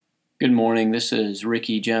Good morning. This is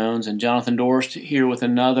Ricky Jones and Jonathan Dorst here with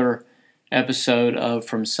another episode of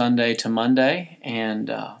From Sunday to Monday.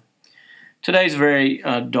 And today's a very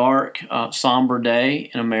dark, somber day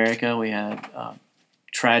in America. We had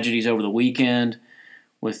tragedies over the weekend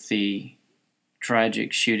with the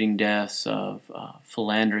tragic shooting deaths of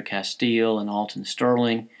Philander Castile and Alton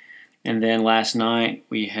Sterling. And then last night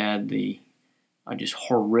we had the just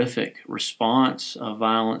horrific response of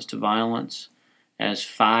violence to violence, as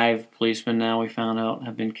 5 policemen now we found out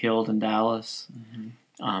have been killed in Dallas.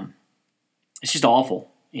 Mm-hmm. It's just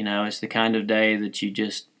awful. It's the kind of day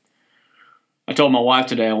that I told my wife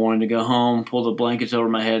today I wanted to go home, pull the blankets over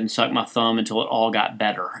my head, and suck my thumb until it all got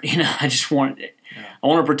better. I just want it. Yeah. I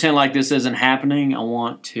want to pretend like this isn't happening. I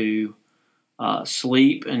want to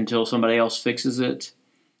sleep until somebody else fixes it.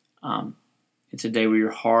 It's a day where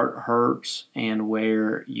your heart hurts and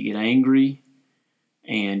where you get angry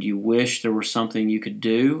and you wish there was something you could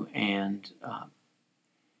do, and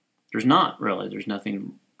there's not really. There's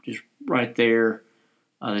nothing just right there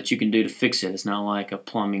that you can do to fix it. It's not like a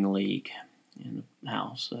plumbing leak in the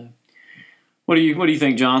house. So, what do you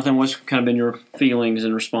think, Jonathan? What's kind of been your feelings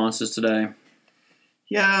and responses today?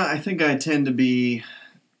 Yeah, I think I tend to be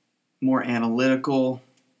more analytical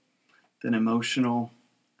than emotional,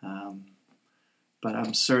 but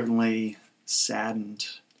I'm certainly saddened.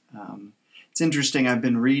 It's interesting, I've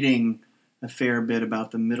been reading a fair bit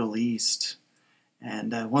about the Middle East,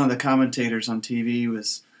 and one of the commentators on TV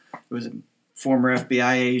was a former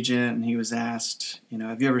FBI agent, and he was asked,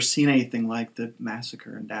 have you ever seen anything like the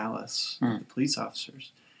massacre in Dallas, the police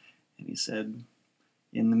officers? And he said,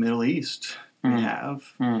 in the Middle East, we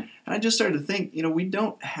have. And I just started to think, we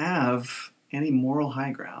don't have any moral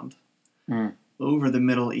high ground over the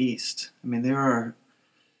Middle East. I mean, there are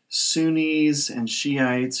Sunnis and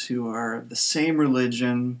Shiites who are of the same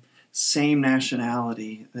religion, same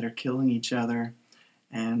nationality, that are killing each other.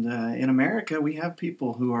 And in America, we have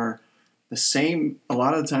people who are the same, a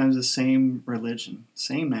lot of the times the same religion,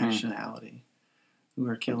 same nationality, who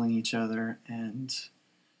are killing each other. And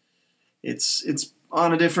it's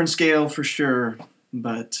on a different scale for sure,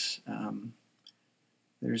 but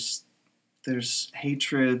there's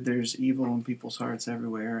hatred, there's evil in people's hearts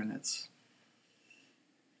everywhere, and it's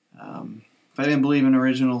if I didn't believe in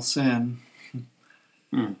original sin,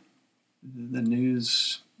 the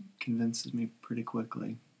news convinces me pretty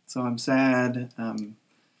quickly. So I'm sad.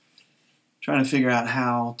 Trying to figure out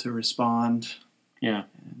how to respond. Yeah.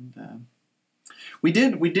 And we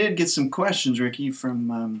did get some questions, Ricky,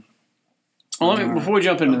 from. Before we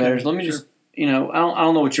jump into theirs, let me just I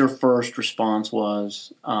don't know what your first response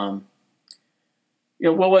was. What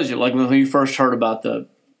was it like when you first heard about the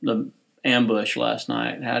ambush last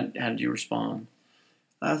night? How did you respond?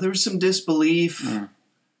 There was some disbelief,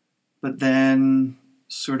 but then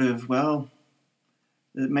sort of,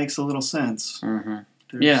 it makes a little sense.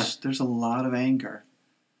 Mm-hmm. There's a lot of anger,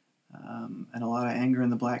 and a lot of anger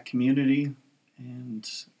in the black community, and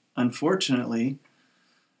unfortunately,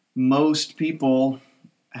 most people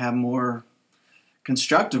have more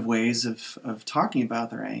constructive ways of talking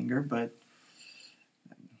about their anger, but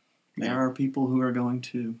there are people who are going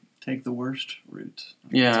to take the worst route.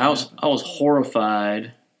 Yeah, I was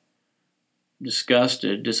horrified,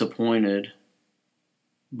 disgusted, disappointed,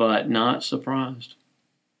 but not surprised.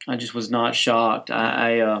 I just was not shocked.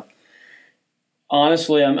 I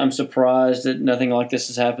honestly, I'm surprised that nothing like this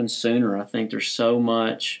has happened sooner. I think there's so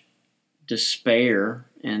much despair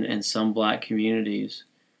in some black communities,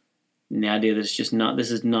 and the idea that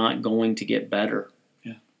this is not going to get better.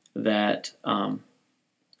 Yeah. That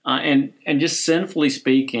and just sinfully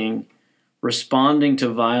speaking, responding to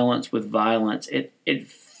violence with violence, it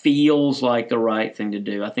feels like the right thing to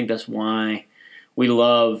do. I think that's why we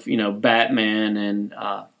love, Batman and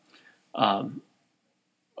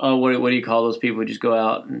what do you call those people who just go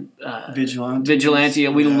out and vigilante.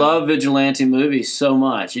 We love vigilante movies so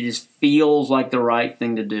much. It just feels like the right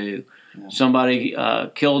thing to do. Yeah. Somebody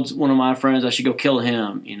killed one of my friends, I should go kill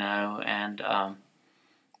him. And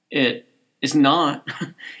it's not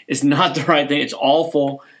it's not the right thing. It's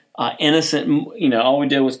awful. Innocent, all we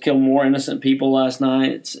did was kill more innocent people last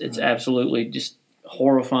night. It's absolutely just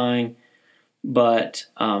horrifying. But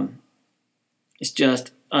it's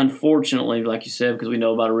just, unfortunately, like you said, because we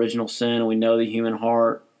know about original sin and we know the human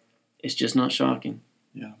heart, it's just not shocking.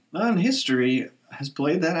 Yeah. And history has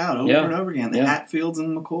played that out over and over again. The Hatfields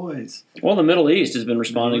and McCoys. Well, the Middle East has been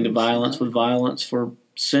responding to violence with violence for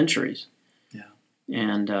centuries. Yeah.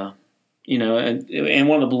 And, and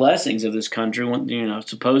one of the blessings of this country,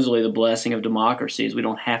 supposedly the blessing of democracy is we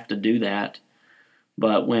don't have to do that.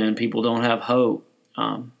 But when people don't have hope,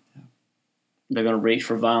 they're going to reach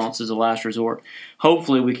for violence as a last resort.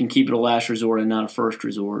 Hopefully, we can keep it a last resort and not a first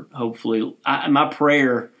resort. Hopefully, my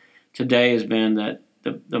prayer today has been that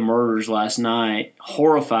the murders last night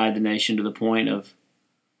horrified the nation to the point of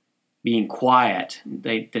being quiet.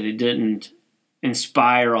 That it didn't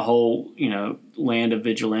inspire a whole land of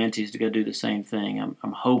vigilantes to go do the same thing.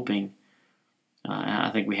 I'm hoping. I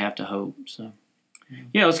think we have to hope. So,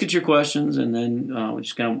 yeah, let's get to your questions, and then we'll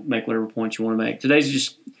just kind of make whatever points you want to make. Today's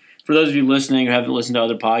just, for those of you listening who haven't listened to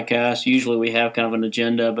other podcasts, usually we have kind of an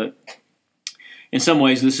agenda, but in some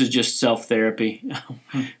ways this is just self-therapy.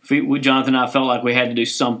 Jonathan and I felt like we had to do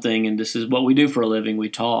something, and this is what we do for a living. We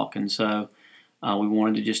talk, and so we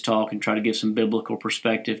wanted to just talk and try to give some biblical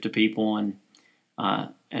perspective to people,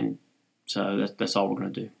 and so that's all we're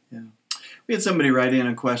going to do. Yeah. We had somebody write in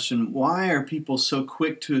a question: why are people so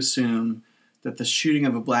quick to assume that the shooting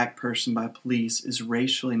of a black person by police is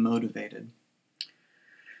racially motivated?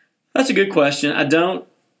 That's a good question.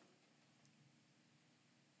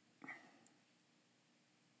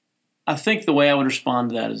 I think the way I would respond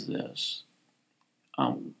to that is this.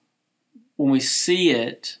 When we see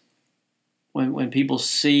it, when people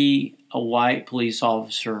see a white police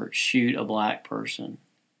officer shoot a black person,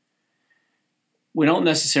 we don't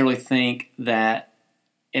necessarily think that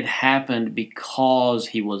it happened because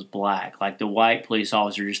he was black. Like the white police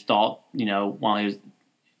officer just thought, while he was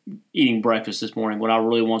eating breakfast this morning, what I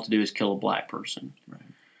really want to do is kill a black person. Right.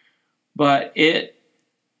 But it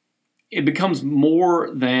becomes more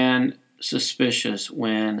than suspicious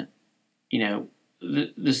when,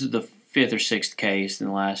 this is the fifth or sixth case in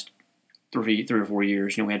the last three or 4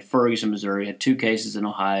 years. We had Ferguson, Missouri, had 2 cases in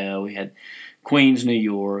Ohio, we had Queens, New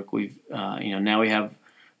York. We've, now we have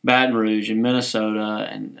Baton Rouge and Minnesota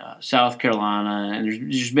and South Carolina,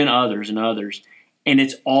 and there's been others and others, and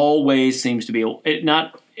it's always seems to be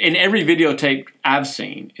not in every videotape I've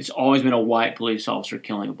seen. It's always been a white police officer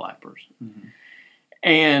killing a black person, mm-hmm.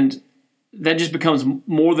 and that just becomes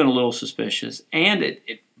more than a little suspicious, and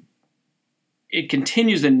it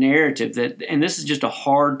continues the narrative that, and this is just a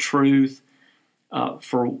hard truth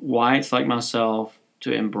for whites like myself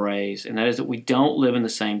to embrace, and that is that we don't live in the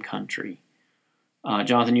same country.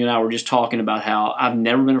 Jonathan, you and I were just talking about how I've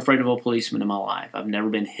never been afraid of a policeman in my life. I've never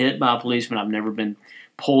been hit by a policeman. I've never been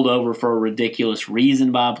pulled over for a ridiculous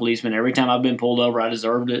reason by a policeman. Every time I've been pulled over, I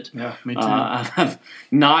deserved it. Yeah, me too. I've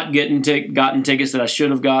not gotten tickets that I should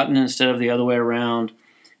have gotten instead of the other way around.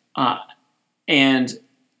 And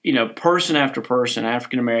person after person,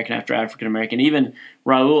 African American after African American, even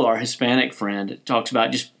Raul, our Hispanic friend, talks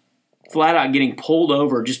about just flat out getting pulled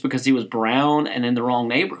over just because he was brown and in the wrong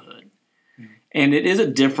neighborhood. Mm-hmm. And it is a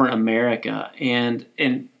different America. And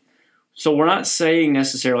so we're not saying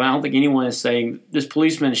necessarily, I don't think anyone is saying this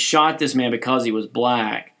policeman shot this man because he was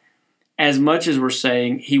black, as much as we're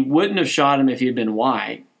saying he wouldn't have shot him if he had been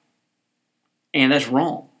white. And that's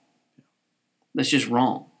wrong. That's just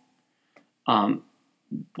wrong.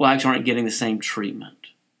 Blacks aren't getting the same treatment.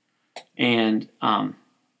 And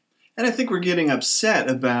I think we're getting upset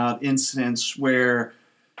about incidents where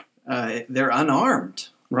they're unarmed,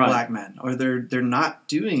 right, black men, or they're not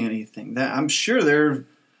doing anything. I'm sure there are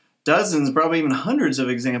dozens, probably even hundreds of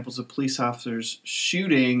examples of police officers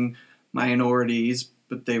shooting minorities,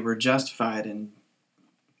 but they were justified in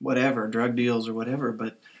whatever, drug deals or whatever.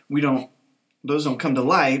 But those don't come to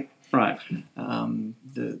light. Right.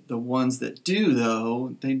 The ones that do,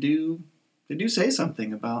 though, they do say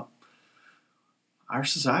something about our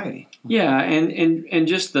society. Yeah, and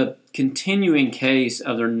just the continuing case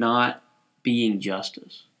of there not being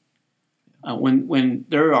justice. When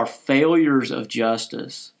there are failures of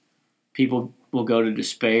justice, people will go to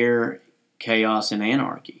despair, chaos, and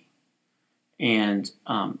anarchy. And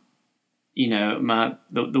the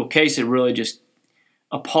case that really just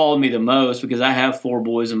appalled me the most, because I have 4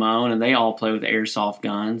 boys of my own, and they all play with airsoft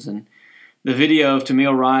guns. And the video of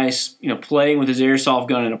Tamil Rice, playing with his airsoft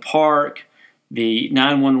gun in a park. The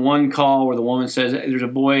 911 call where the woman says, there's a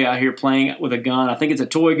boy out here playing with a gun. I think it's a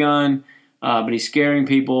toy gun, but he's scaring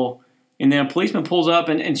people. And then a policeman pulls up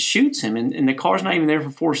and shoots him, and the car's not even there for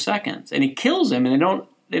 4 seconds. And he kills him, and they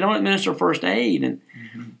don't administer first aid. And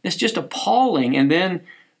it's just appalling. And then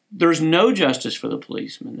there's no justice for the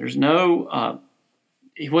policeman. There's no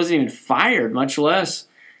he wasn't even fired, much less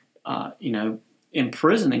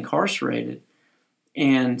imprisoned, incarcerated.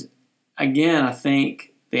 And again, I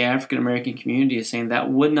think the African American community is saying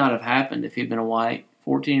that would not have happened if he'd been a white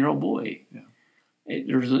 14-year-old boy. Yeah.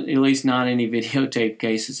 There's at least not any videotape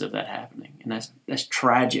cases of that happening, and that's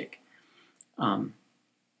tragic.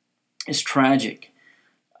 It's tragic.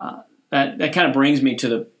 That kind of brings me to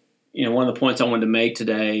the one of the points I wanted to make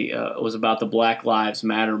today was about the Black Lives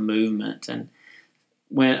Matter movement, and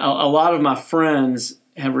when a lot of my friends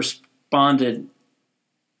have responded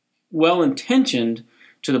well-intentioned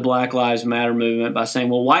to the Black Lives Matter movement by saying,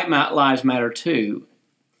 well, white lives matter too.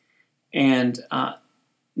 And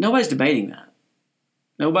nobody's debating that.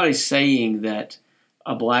 Nobody's saying that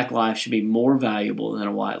a black life should be more valuable than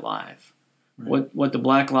a white life. Right. What the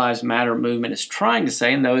Black Lives Matter movement is trying to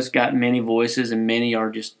say, and though it's got many voices and many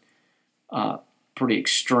are just pretty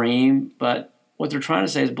extreme, but what they're trying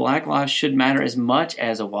to say is black lives should matter as much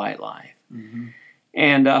as a white life. Mm-hmm.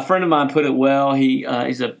 And a friend of mine put it well.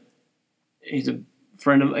 He's a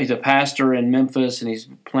pastor in Memphis, and he's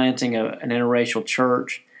planting an interracial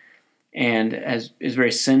church, and is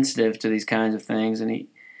very sensitive to these kinds of things. And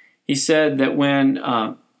he said that when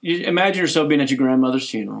you imagine yourself being at your grandmother's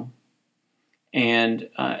funeral, and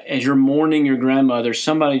as you're mourning your grandmother,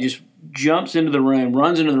 somebody just jumps into the room,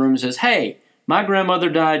 runs into the room, and says, "Hey, my grandmother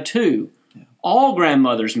died too. Yeah. All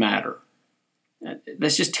grandmothers matter."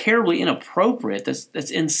 That's just terribly inappropriate. That's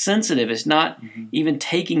insensitive. It's not even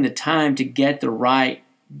taking the time to get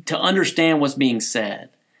to understand what's being said.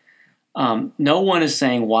 No one is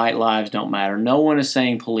saying white lives don't matter. No one is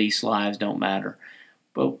saying police lives don't matter.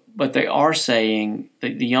 But they are saying,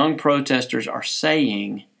 the young protesters are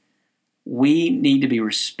saying, we need to be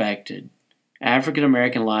respected. African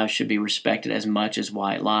American lives should be respected as much as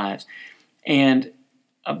white lives. And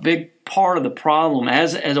a big part of the problem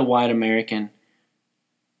as a white American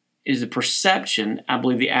is the perception, I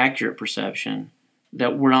believe the accurate perception,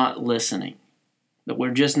 that we're not listening, that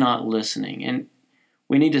we're just not listening. And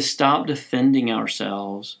we need to stop defending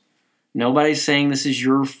ourselves. Nobody's saying this is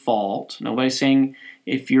your fault. Nobody's saying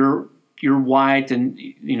if you're white, then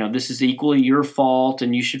this is equally your fault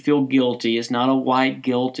and you should feel guilty. It's not a white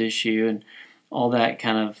guilt issue and all that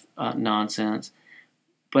kind of nonsense.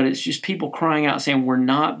 But it's just people crying out saying we're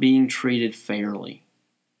not being treated fairly.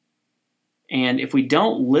 And if we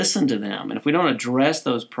don't listen to them, and if we don't address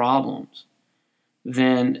those problems,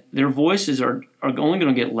 then their voices are only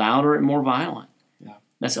going to get louder and more violent. Yeah.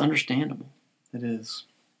 That's understandable. It is.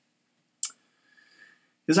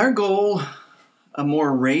 Is our goal a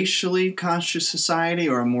more racially conscious society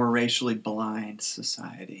or a more racially blind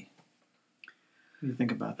society? What do you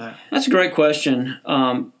think about that? That's a great question.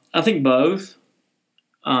 I think both.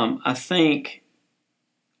 I think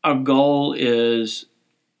our goal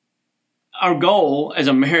as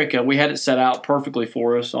America, we had it set out perfectly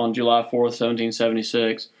for us on July 4th,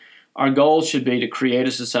 1776. Our goal should be to create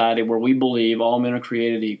a society where we believe all men are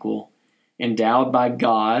created equal, endowed by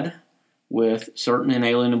God with certain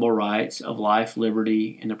inalienable rights of life,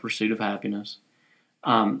 liberty, and the pursuit of happiness.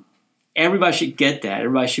 Everybody should get that.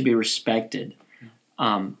 Everybody should be respected.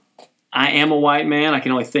 I am a white man. I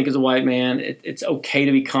can only think as a white man. It's okay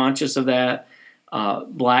to be conscious of that.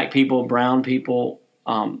 Black people, brown people,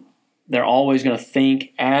 they're always going to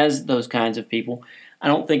think as those kinds of people. I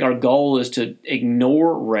don't think our goal is to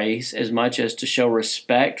ignore race as much as to show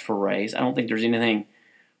respect for race. I don't think there's anything,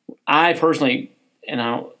 I personally, and I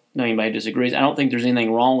don't know anybody disagrees, I don't think there's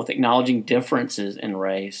anything wrong with acknowledging differences in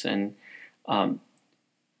race. And,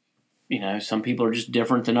 some people are just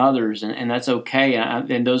different than others, and that's okay.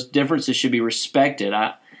 And those differences should be respected.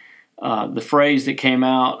 The phrase that came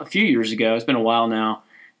out a few years ago, it's been a while now,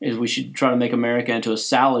 is we should try to make America into a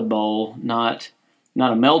salad bowl, not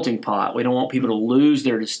a melting pot. We don't want people to lose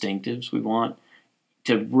their distinctives. We want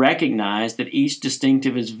to recognize that each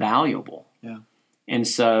distinctive is valuable. Yeah. And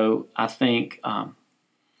so I think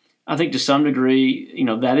to some degree,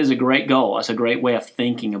 that is a great goal. That's a great way of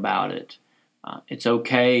thinking about it. It's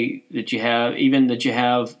okay that you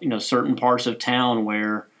have certain parts of town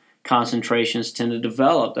where concentrations tend to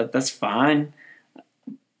develop. That's fine.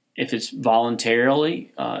 If it's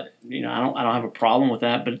voluntarily, I don't have a problem with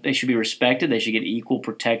that, but they should be respected. They should get equal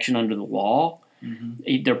protection under the law.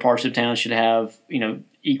 Mm-hmm. Their parts of town should have,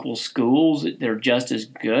 equal schools. They're just as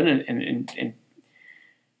good, and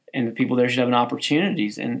the people there should have an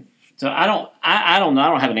opportunities. And so I don't know. I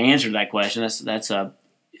don't have an answer to that question. It's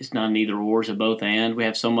not an either or. It's a both and. We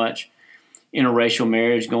have so much interracial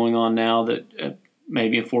marriage going on now that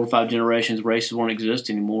maybe in 4 or 5 generations races won't exist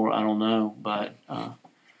anymore. I don't know, but.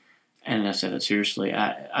 And I say that seriously.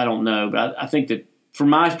 I don't know, but I think that from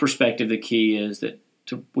my perspective, the key is that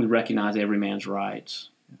we recognize every man's rights.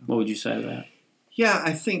 What would you say to that? Yeah,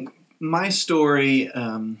 I think my story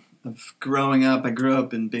of growing up, I grew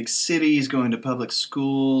up in big cities, going to public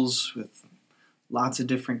schools with lots of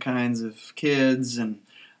different kinds of kids, and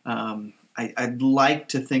I'd like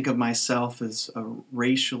to think of myself as a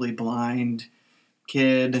racially blind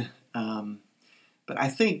kid. But I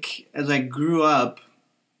think as I grew up,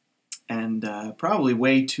 and probably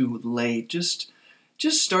way too late, just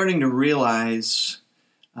starting to realize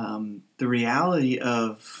the reality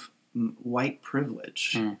of white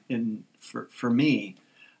privilege for me.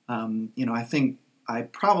 I think I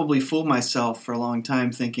probably fooled myself for a long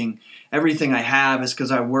time thinking everything I have is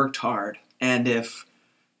because I worked hard. And if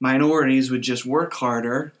minorities would just work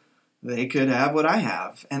harder, they could have what I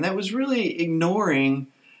have. And that was really ignoring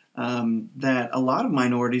that a lot of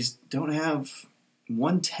minorities don't have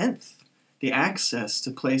 1/10 the access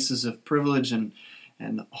to places of privilege and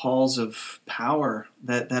halls of power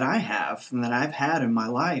that I have and that I've had in my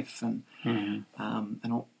life. And I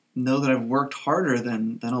don't know that I've worked harder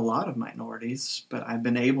than a lot of minorities, but I've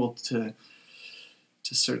been able to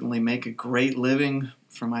certainly make a great living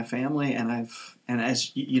for my family. And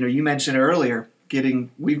as you mentioned earlier,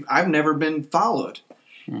 I've never been followed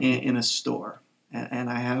in a store, and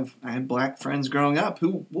I had black friends growing up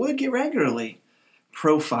who would get regularly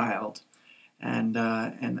profiled, and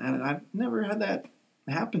I've never had that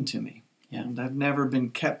happen to me. Yeah. And I've never been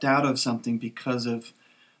kept out of something because of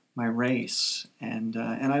my race, and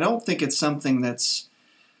I don't think it's something that's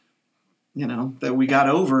that we got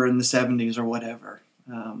over in the 70s or whatever.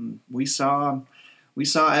 We saw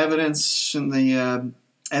evidence in the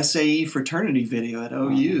SAE fraternity video at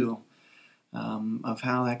OU of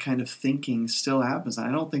how that kind of thinking still happens.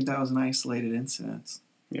 I don't think that was an isolated incident.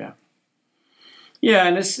 Yeah. Yeah,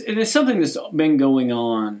 and it's something that's been going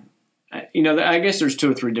on. I guess there's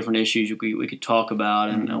 2 or 3 different issues we could talk about,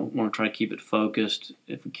 and I want to try to keep it focused,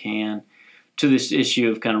 if we can, to this issue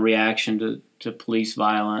of kind of reaction to police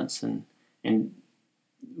violence and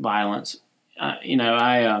violence.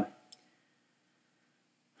 I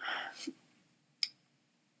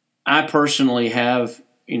personally have,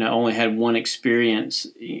 only had one experience,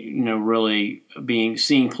 really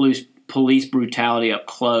seeing police brutality up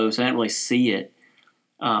close. I didn't really see it.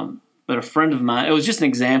 But a friend of mine, it was just an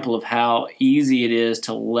example of how easy it is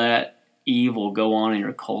to let evil go on in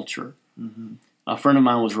your culture. Mm-hmm. A friend of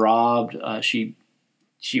mine was robbed. She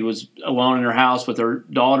was alone in her house with her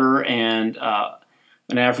daughter, and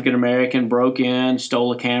an African American broke in,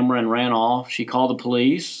 stole a camera, and ran off. She called the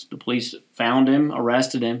police. The police found him,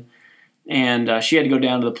 arrested him, and she had to go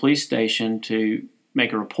down to the police station to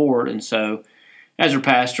make a report. And so, as her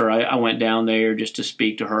pastor, I went down there just to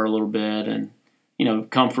speak to her a little bit and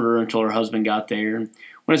comfort her until her husband got there. And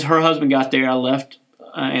when her husband got there, I left,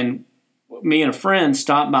 and me and a friend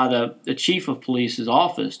stopped by the chief of police's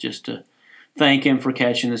office just to thank him for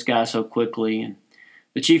catching this guy so quickly. And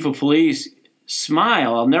the chief of police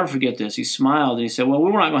smiled. I'll never forget this. He smiled and he said, "Well,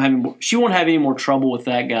 we're not going to have she won't have any more trouble with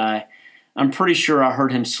that guy. I'm pretty sure I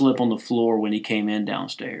heard him slip on the floor when he came in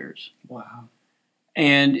downstairs." Wow.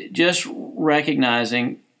 And just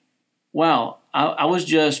recognizing, wow, I was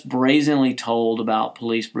just brazenly told about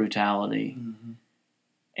police brutality. Mm-hmm.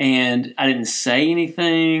 And I didn't say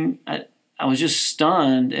anything. I was just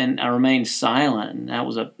stunned, and I remained silent. And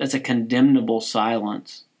that's a condemnable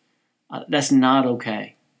silence. That's not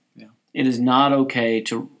okay. Yeah. It is not okay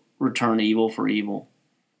to return evil for evil.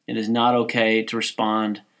 It is not okay to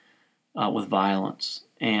respond with violence.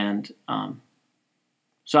 And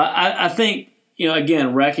so I think,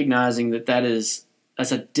 again, recognizing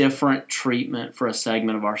that's a different treatment for a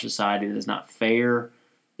segment of our society that is not fair,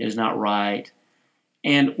 it is not right,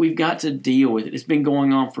 and we've got to deal with it. It's been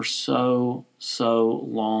going on for so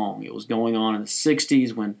long. It was going on in the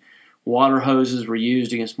 60s when water hoses were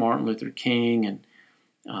used against Martin Luther King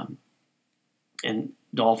and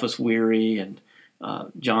Dolphus Weary, and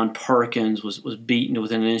John Perkins was beaten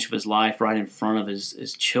within an inch of his life right in front of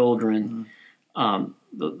his children. Mm-hmm.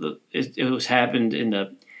 It was happened in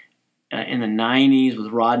the 90s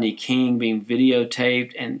with Rodney King being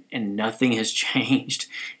videotaped, and nothing has changed.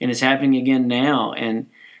 And it's happening again now. And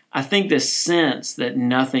I think this sense that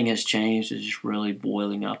nothing has changed is just really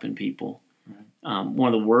boiling up in people. Right.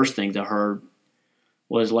 One of the worst things I heard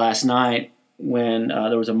was last night when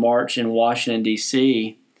there was a march in Washington,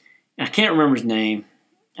 D.C. I can't remember his name.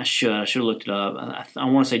 I should have looked it up. I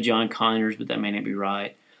want to say John Conyers, but that may not be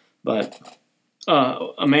right. But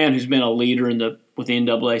a man who's been a leader with the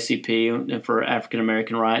NAACP and for African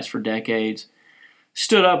American rights for decades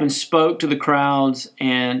stood up and spoke to the crowds.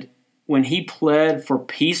 And when he pled for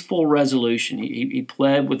peaceful resolution, he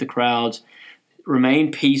pled with the crowds,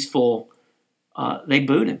 remain peaceful. They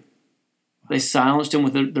booed him. They silenced him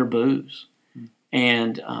with their boos,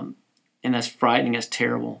 and that's frightening. That's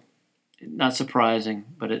terrible. Not surprising,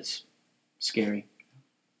 but it's scary.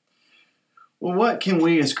 Well, what can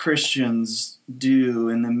we as Christians do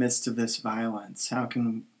in the midst of this violence? How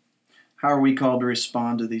are we called to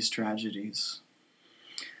respond to these tragedies?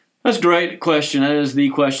 That's a great question. That is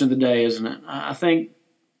the question of the day, isn't it? I think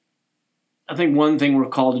one thing we're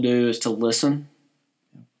called to do is to listen,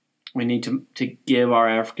 We need to give our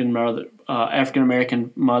African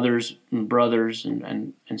American mothers and brothers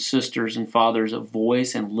and sisters and fathers a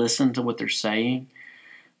voice and listen to what they're saying.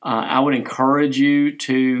 I would encourage you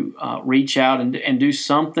to reach out and do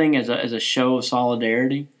something as a show of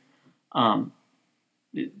solidarity.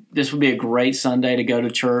 This would be a great Sunday to go to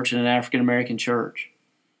church in an African American church.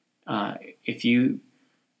 If you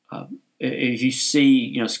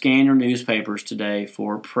see, scan your newspapers today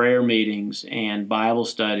for prayer meetings and Bible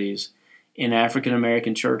studies in African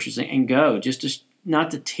American churches, and go. Just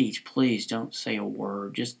not to teach. Please don't say a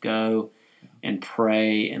word. Just go and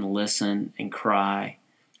pray and listen and cry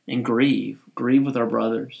and grieve. Grieve with our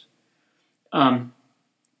brothers.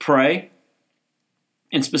 Pray,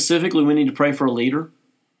 and specifically, we need to pray for a leader.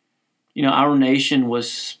 Our nation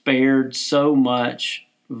was spared so much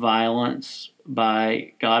violence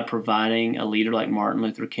by God providing a leader like Martin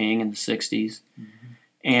Luther King in the 60s. Mm-hmm.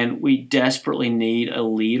 And we desperately need a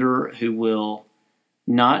leader who will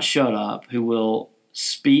not shut up, who will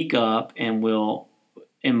speak up and will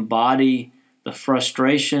embody the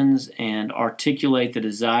frustrations and articulate the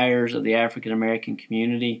desires of the African American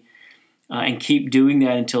community, and keep doing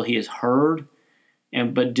that until he is heard,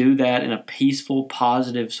 but do that in a peaceful,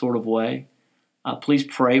 positive sort of way. Please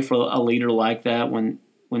pray for a leader like that. When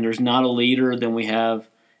there's not a leader, then we have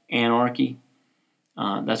anarchy.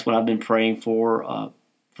 That's what I've been praying for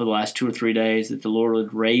the last 2 or 3 days, that the Lord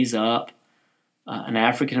would raise up an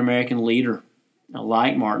African American leader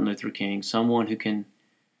like Martin Luther King, someone who can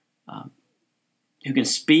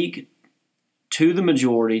speak to the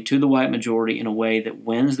majority, to the white majority, in a way that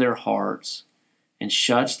wins their hearts and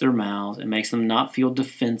shuts their mouths and makes them not feel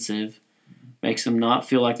defensive, makes them not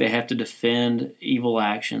feel like they have to defend evil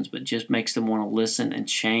actions, but just makes them want to listen and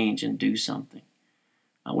change and do something.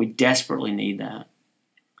 We desperately need that.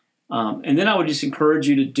 And then I would just encourage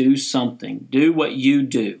you to do something. Do what you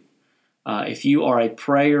do. If you are a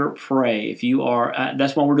prayer, pray. If you are,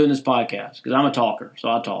 that's why we're doing this podcast, because I'm a talker, so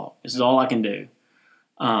I talk. This is all I can do.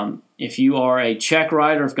 If you are a check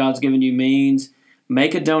writer, if God's given you means,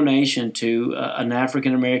 make a donation to an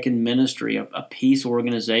African American ministry, a peace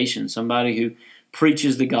organization, somebody who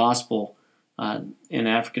preaches the gospel in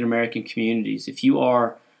African American communities. If you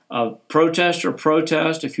are a protester,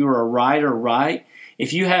 protest. If you are a writer, write.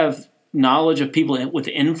 If you have knowledge of people with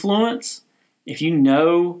influence, if you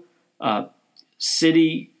know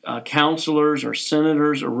city councilors or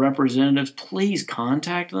senators or representatives, please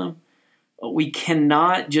contact them. We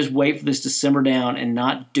cannot just wait for this to simmer down and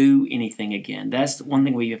not do anything again. That's the one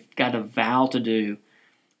thing we've got to vow to do.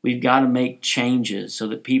 We've got to make changes so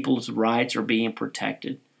that people's rights are being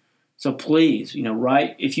protected. So please,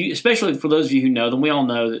 write. Especially for those of you who know them, we all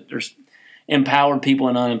know that there's empowered people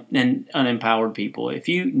and unempowered people. If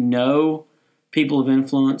you know people of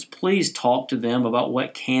influence, please talk to them about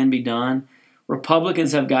what can be done.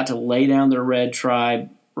 Republicans have got to lay down their red tribe.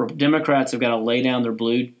 Democrats have got to lay down their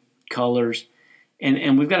blue colors,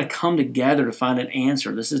 and we've got to come together to find an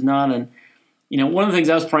answer. This is not one of the things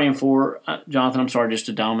I was praying for, Jonathan, I'm sorry just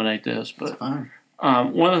to dominate this, but one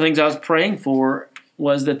of the things I was praying for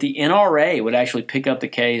was that the NRA would actually pick up the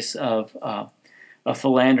case of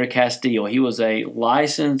Philando Castile. He was a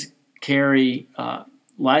licensed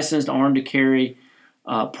armed to carry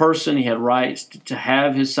person. He had rights to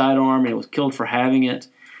have his sidearm, and he was killed for having it.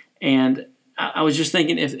 And I was just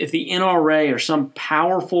thinking, if the NRA or some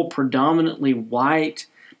powerful, predominantly white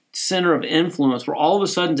center of influence were all of a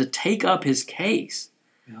sudden to take up his case,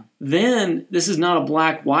 then this is not a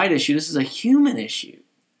black-white issue. This is a human issue.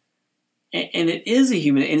 And it is a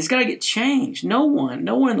human, and it's got to get changed. No one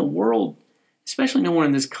in the world, especially no one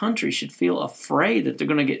in this country, should feel afraid that they're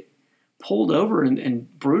going to get pulled over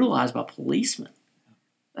and brutalized by policemen.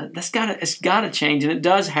 It's got to change, and it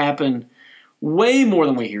does happen way more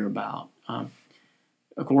than we hear about.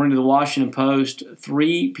 According to the Washington Post,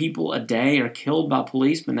 3 people a day are killed by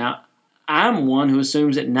policemen. Now, I'm one who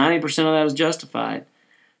assumes that 90% of that is justified,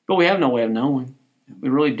 but we have no way of knowing. We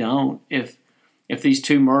really don't. If these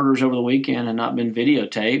 2 murders over the weekend had not been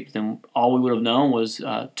videotaped, then all we would have known was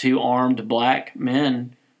 2 armed black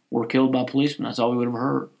men were killed by policemen. That's all we would have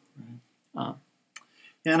heard.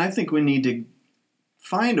 And I think we need to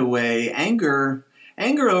find a way. Anger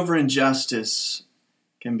over injustice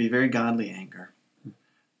can be very godly anger.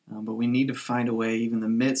 But we need to find a way, even in the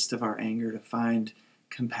midst of our anger, to find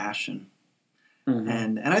compassion. Mm-hmm.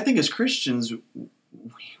 And I think as Christians,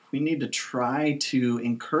 we need to try to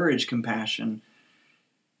encourage compassion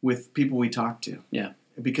with people we talk to. Yeah.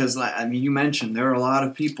 Because, you mentioned there are a lot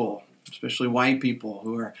of people, especially white people,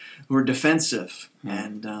 who are defensive.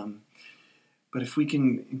 Mm-hmm. And but if we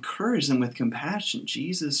can encourage them with compassion,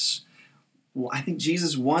 Jesus I think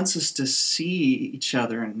Jesus wants us to see each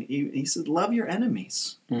other, and he said, love your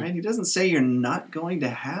enemies, right? He doesn't say you're not going to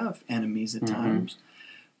have enemies at times,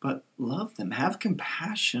 but love them. Have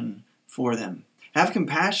compassion for them. Have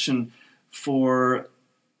compassion for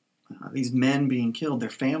these men being killed, their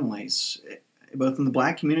families, both in the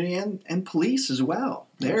black community and police as well.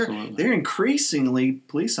 They're increasingly,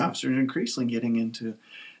 police officers are increasingly getting into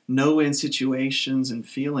no-win situations and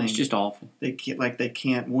feeling it's just awful. They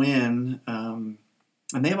can't win, and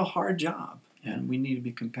they have a hard job, and we need to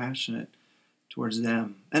be compassionate towards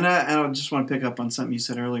them. And I just want to pick up on something you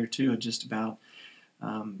said earlier too, just about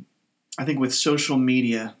I think with social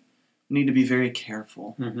media, we need to be very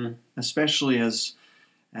careful, especially as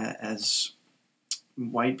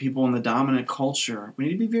white people in the dominant culture. We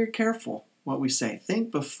need to be very careful what we say.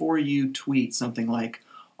 Think before you tweet something like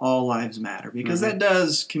all lives matter, because that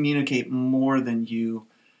does communicate more than you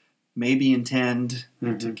maybe intend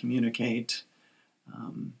to communicate,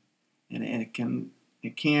 and it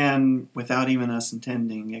can without even us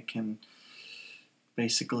intending, it can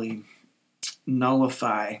basically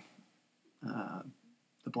nullify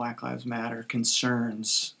the Black Lives Matter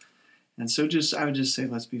concerns. And so I would just say,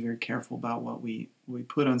 let's be very careful about what we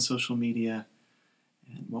put on social media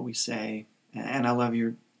and what we say. And I love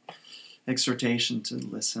your exhortation to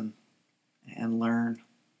listen and learn.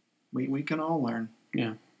 We can all learn.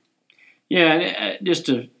 Yeah. Yeah, and just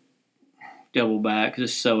to double back,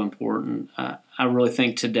 because it's so important, I really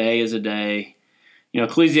think today is a day.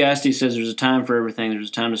 Ecclesiastes says there's a time for everything. There's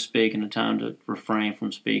a time to speak and a time to refrain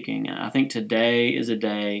from speaking. And I think today is a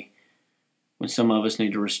day when some of us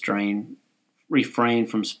need to refrain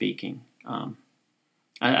from speaking.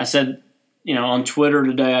 I said, on Twitter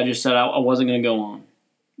today, I just said I wasn't going to go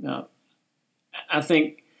on. I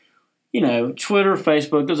think, Twitter,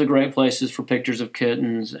 Facebook, those are great places for pictures of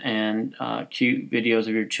kittens and cute videos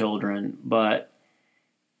of your children. But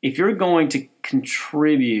if you're going to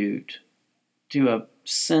contribute to a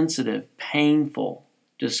sensitive, painful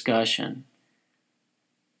discussion,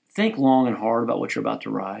 think long and hard about what you're about to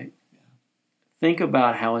write. Think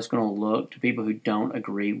about how it's going to look to people who don't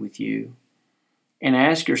agree with you. And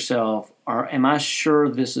ask yourself, am I sure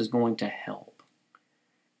this is going to help?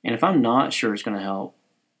 And if I'm not sure it's going to help,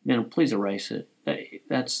 then please erase it.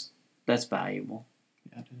 That's valuable.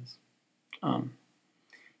 Yeah, it is.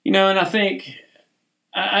 And I think,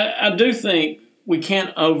 I do think we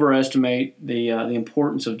can't overestimate the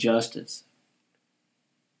importance of justice.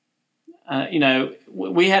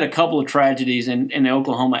 We had a couple of tragedies in the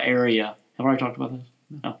Oklahoma area. Have I already talked about this?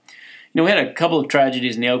 No. We had a couple of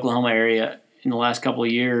tragedies in the Oklahoma area in the last couple of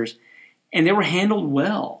years, and they were handled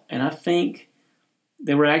well. And I think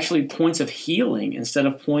they were actually points of healing instead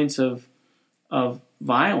of points of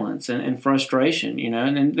violence and frustration,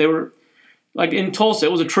 And then they were, like in Tulsa,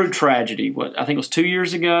 it was a true tragedy. I think it was 2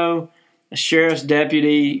 years ago, a sheriff's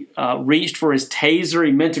deputy reached for his taser.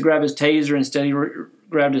 He meant to grab his taser. Instead, he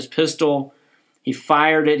grabbed his pistol. He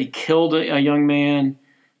fired it. He killed a young man.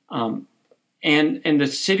 And the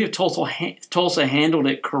city of Tulsa handled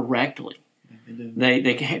it correctly.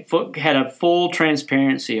 They had a full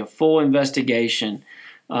transparency, a full investigation.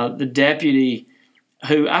 The deputy,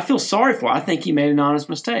 who I feel sorry for, I think he made an honest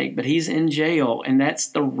mistake, but he's in jail, and that's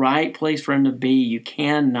the right place for him to be. You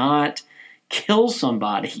cannot kill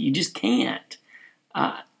somebody. You just can't.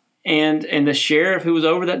 And the sheriff who was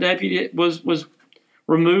over that deputy was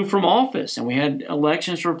removed from office, and we had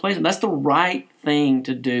elections to replace him. That's the right thing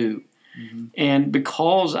to do. Mm-hmm. And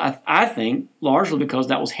because I think largely because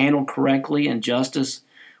that was handled correctly and justice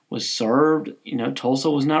was served, Tulsa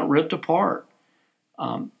was not ripped apart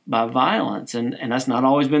by violence, and that's not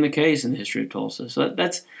always been the case in the history of Tulsa. So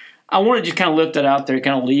I want to just kind of lift that out there,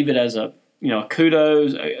 kind of leave it as a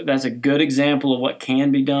kudos. That's a good example of what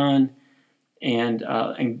can be done, and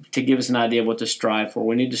to give us an idea of what to strive for.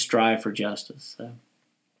 We need to strive for justice. So.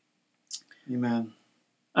 Amen.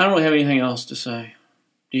 I don't really have anything else to say.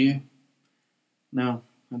 Do you? No,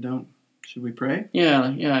 I don't. Should we pray? Yeah.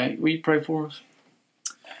 Will you pray for us?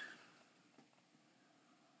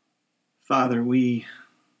 Father, we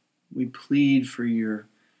plead for your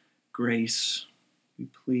grace. We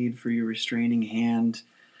plead for your restraining hand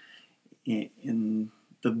in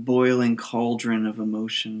the boiling cauldron of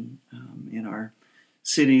emotion in our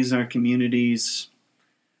cities, our communities.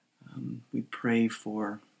 We pray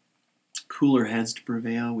for cooler heads to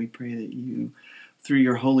prevail. We pray that you, through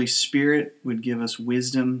your Holy Spirit, would give us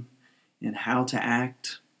wisdom in how to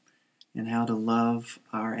act and how to love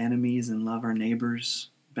our enemies and love our neighbors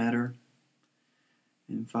better.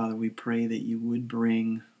 And Father, we pray that you would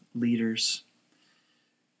bring leaders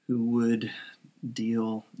who would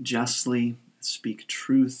deal justly, speak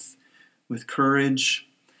truth with courage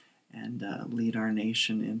and lead our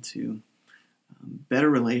nation into better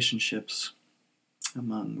relationships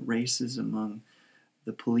among races, among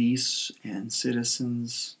the police and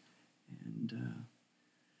citizens. And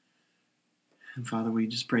Father, we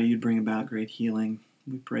just pray you'd bring about great healing.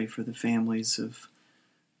 We pray for the families of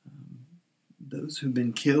those who've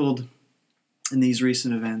been killed in these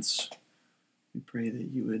recent events. We pray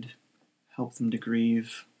that you would help them to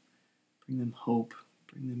grieve, bring them hope,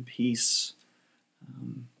 bring them peace,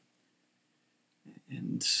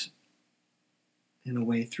 and a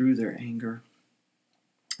way through their anger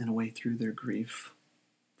and a way through their grief.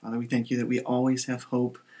 Father, we thank you that we always have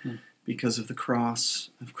hope because of the cross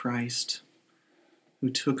of Christ, who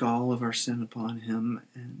took all of our sin upon him,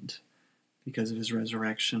 and because of his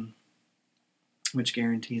resurrection, which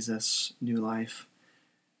guarantees us new life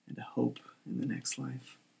and a hope in the next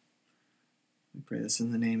life. We pray this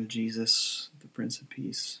in the name of Jesus, the Prince of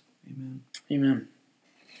Peace. Amen. Amen.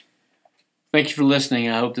 Thank you for listening.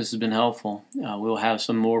 I hope this has been helpful. We'll have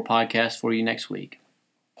some more podcasts for you next week.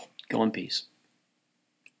 Go in peace.